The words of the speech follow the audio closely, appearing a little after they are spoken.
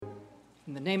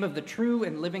In the name of the true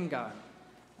and living God,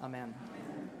 amen.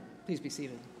 Please be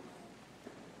seated.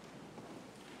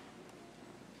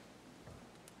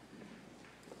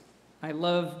 I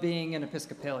love being an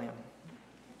Episcopalian.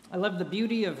 I love the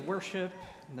beauty of worship,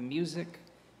 the music,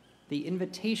 the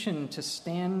invitation to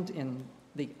stand in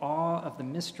the awe of the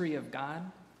mystery of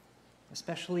God,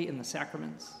 especially in the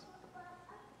sacraments,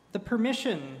 the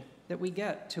permission that we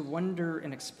get to wonder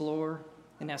and explore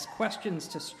and ask questions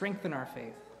to strengthen our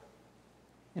faith,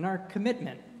 and our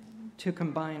commitment to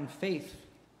combine faith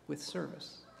with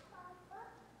service.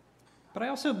 But I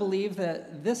also believe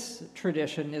that this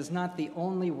tradition is not the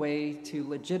only way to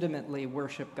legitimately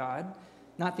worship God,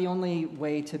 not the only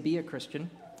way to be a Christian.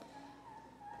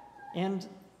 And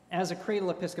as a cradle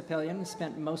Episcopalian,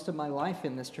 spent most of my life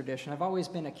in this tradition. I've always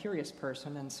been a curious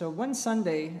person. And so one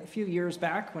Sunday, a few years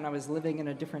back, when I was living in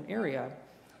a different area,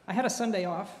 I had a Sunday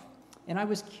off, and I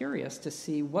was curious to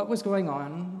see what was going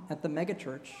on at the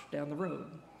megachurch down the road.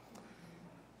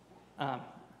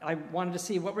 I wanted to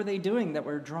see what were they doing that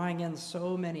were drawing in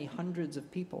so many hundreds of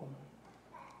people.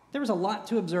 There was a lot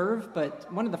to observe,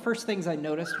 but one of the first things I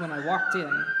noticed when I walked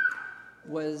in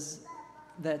was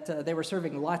that they were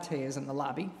serving lattes in the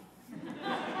lobby.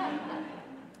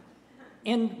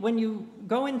 And when you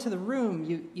go into the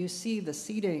room, you see the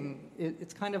seating.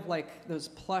 It's kind of like those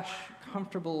plush,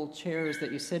 comfortable chairs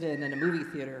that you sit in a movie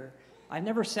theater. I've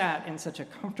never sat in such a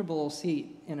comfortable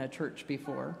seat in a church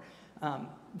before.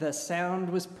 The sound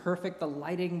was perfect, the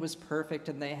lighting was perfect,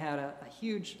 and they had a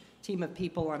huge team of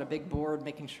people on a big board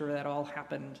making sure that all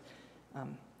happened.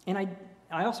 And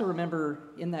I also remember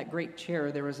in that great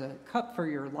chair there was a cup for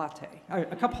your latte,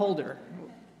 a cup holder,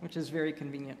 which is very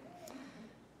convenient.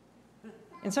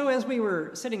 And so as we were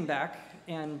sitting back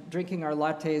and drinking our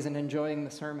lattes and enjoying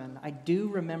the sermon, I do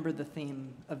remember the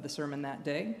theme of the sermon that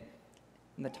day.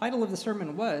 And the title of the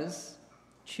sermon was,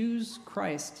 "Choose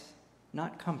Christ,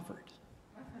 Not Comfort."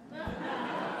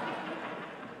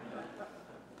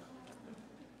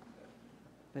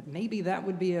 But maybe that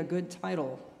would be a good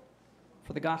title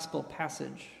for the gospel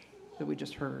passage that we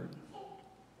just heard.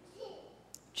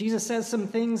 Jesus says some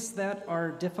things that are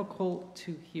difficult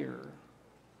to hear.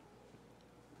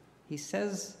 He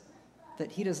says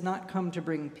that he does not come to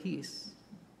bring peace,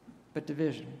 but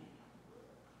division.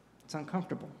 It's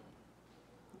uncomfortable.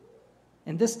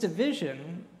 And this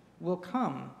division will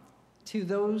come to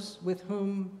those with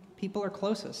whom people are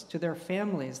closest, to their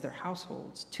families, their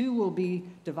households. 2 will be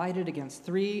divided against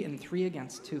 3 and 3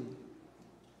 against 2.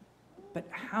 But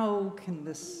how can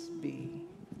this be?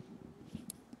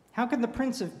 How can the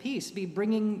Prince of Peace be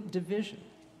bringing division?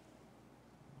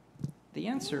 The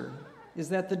answer is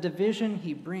that the division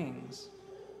he brings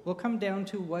will come down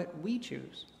to what we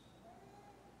choose,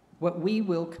 what we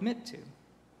will commit to.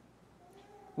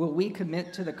 Will we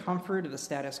commit to the comfort of the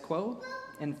status quo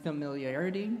and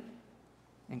familiarity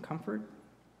and comfort?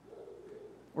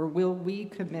 Or will we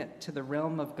commit to the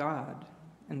realm of God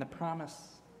and the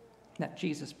promise that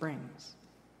Jesus brings?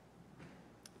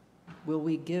 Will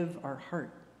we give our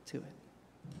heart to it?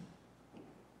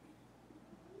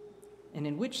 And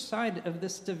in which side of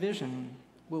this division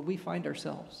will we find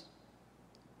ourselves?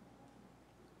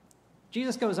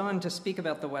 Jesus goes on to speak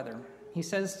about the weather. He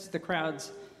says to the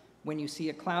crowds, "When you see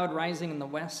a cloud rising in the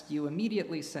west, you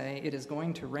immediately say, 'It is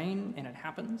going to rain,' and it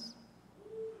happens.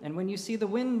 And when you see the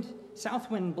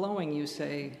south wind blowing, you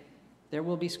say, 'There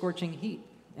will be scorching heat,'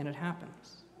 and it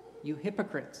happens. You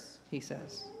hypocrites," he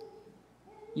says.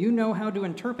 "You know how to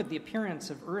interpret the appearance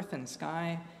of earth and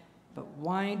sky, but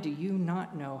why do you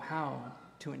not know how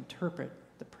to interpret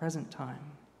the present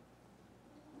time?"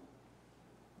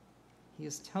 He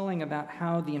is telling about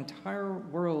how the entire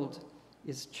world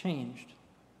is changed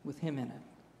with him in it.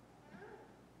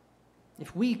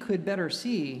 If we could better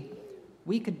see,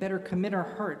 we could better commit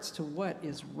our hearts to what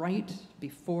is right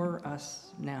before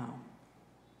us now.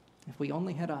 If we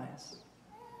only had eyes.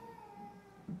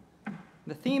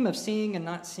 The theme of seeing and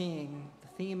not seeing, the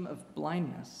theme of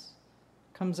blindness,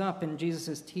 comes up in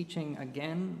Jesus' teaching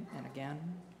again and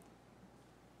again.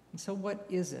 And so what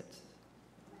is it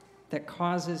that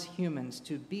causes humans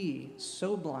to be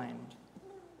so blind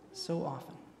so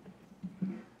often?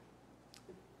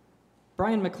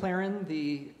 Brian McLaren,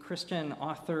 the Christian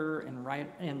author and writer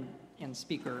and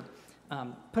speaker,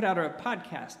 put out a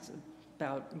podcast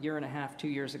about a year and a half, 2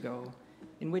 years ago,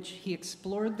 in which he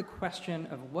explored the question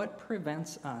of what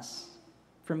prevents us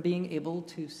from being able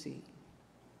to see.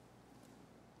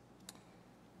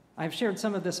 I've shared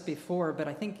some of this before, but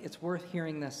I think it's worth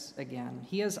hearing this again.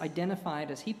 He has identified,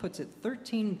 as he puts it,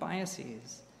 13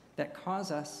 biases that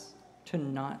cause us to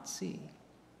not see.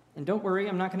 And don't worry,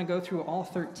 I'm not going to go through all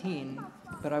 13,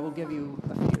 but I will give you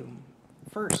a few.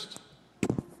 First,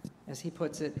 as he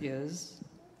puts it, is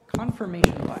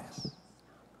confirmation bias.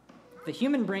 The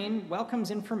human brain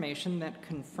welcomes information that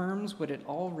confirms what it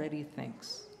already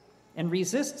thinks and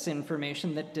resists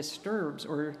information that disturbs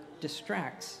or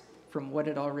distracts from what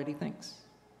it already thinks.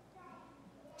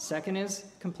 Second is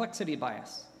complexity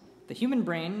bias. The human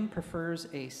brain prefers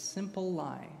a simple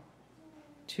lie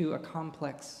to a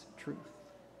complex truth.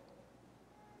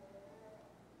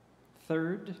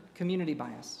 Third, community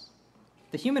bias.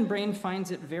 The human brain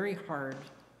finds it very hard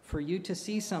for you to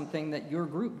see something that your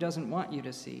group doesn't want you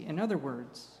to see. In other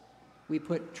words, we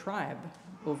put tribe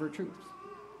over truth.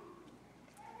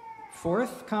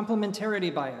 Fourth,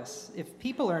 complementarity bias. If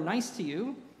people are nice to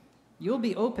you, you'll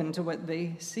be open to what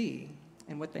they see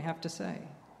and what they have to say.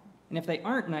 And if they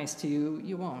aren't nice to you,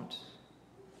 you won't.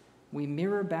 We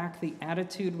mirror back the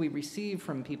attitude we receive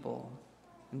from people,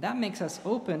 and that makes us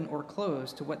open or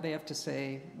closed to what they have to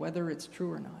say, whether it's true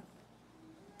or not.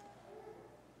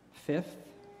 Fifth,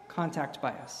 contact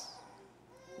bias.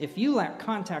 If you lack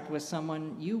contact with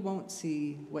someone, you won't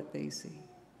see what they see.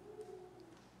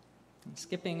 And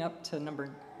skipping up to number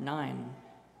 9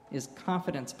 is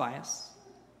confidence bias.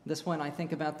 This one, I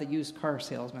think about the used car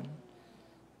salesman.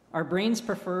 Our brains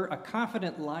prefer a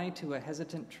confident lie to a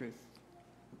hesitant truth.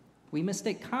 We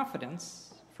mistake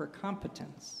confidence for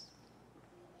competence,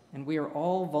 and we are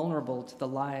all vulnerable to the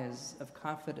lies of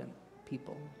confident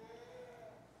people.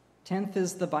 10th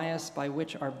is the bias by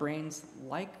which our brains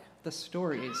like the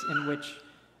stories in which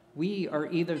we are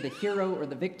either the hero or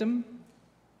the victim,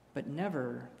 but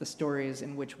never the stories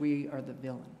in which we are the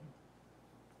villain.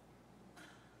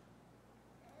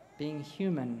 Being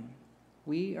human,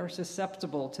 we are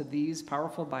susceptible to these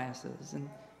powerful biases, and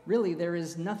really there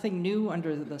is nothing new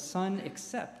under the sun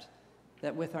except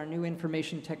that with our new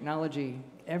information technology,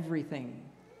 everything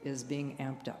is being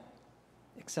amped up,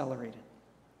 accelerated.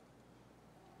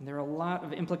 And there are a lot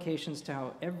of implications to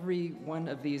how every one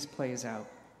of these plays out.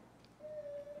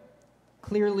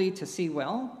 Clearly, to see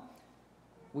well,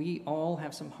 we all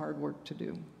have some hard work to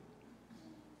do.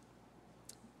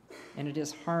 And it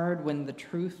is hard when the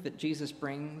truth that Jesus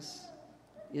brings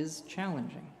is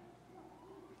challenging,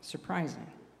 surprising,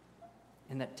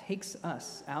 and that takes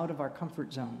us out of our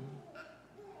comfort zone.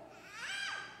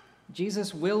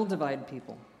 Jesus will divide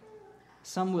people.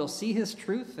 Some will see his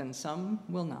truth and some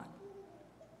will not.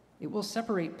 It will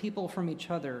separate people from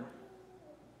each other.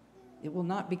 It will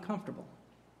not be comfortable,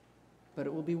 but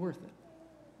it will be worth it.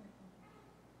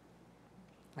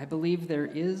 I believe there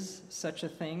is such a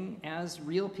thing as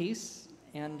real peace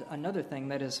and another thing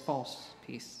that is false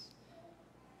peace.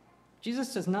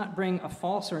 Jesus does not bring a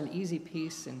false or an easy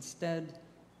peace. Instead,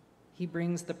 he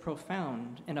brings the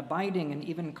profound and abiding and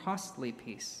even costly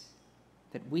peace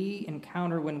that we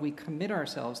encounter when we commit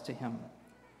ourselves to him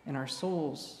and our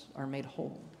souls are made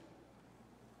whole.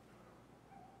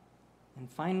 And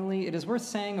finally, it is worth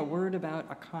saying a word about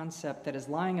a concept that is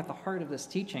lying at the heart of this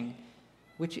teaching,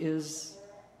 which is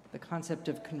the concept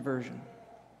of conversion,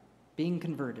 being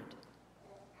converted.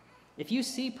 If you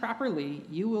see properly,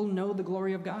 you will know the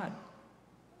glory of God.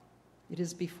 It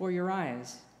is before your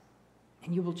eyes,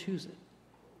 and you will choose it.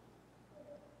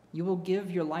 You will give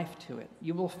your life to it.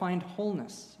 You will find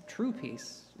wholeness, true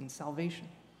peace, and salvation.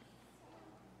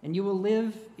 And you will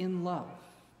live in love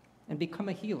and become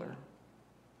a healer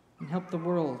and help the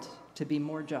world to be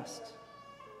more just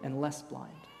and less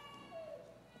blind.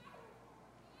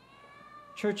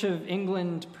 Church of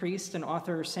England priest and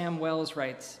author Sam Wells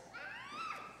writes,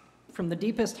 "From the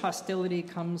deepest hostility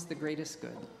comes the greatest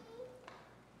good.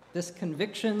 This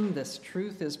conviction, this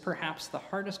truth is perhaps the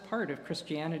hardest part of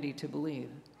Christianity to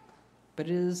believe, but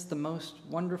it is the most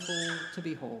wonderful to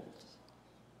behold.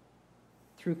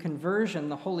 Through conversion,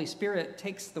 the Holy Spirit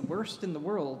takes the worst in the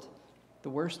world, the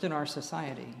worst in our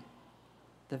society,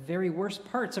 the very worst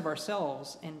parts of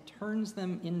ourselves, and turns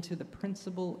them into the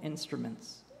principal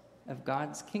instruments of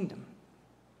God's kingdom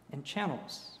and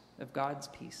channels of God's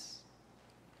peace.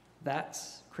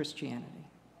 That's Christianity."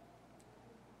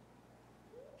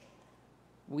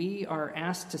 We are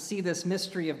asked to see this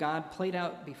mystery of God played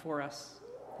out before us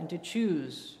and to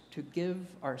choose to give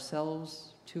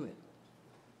ourselves to it,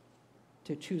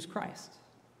 to choose Christ,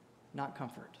 not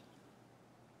comfort.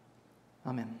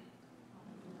 Amen.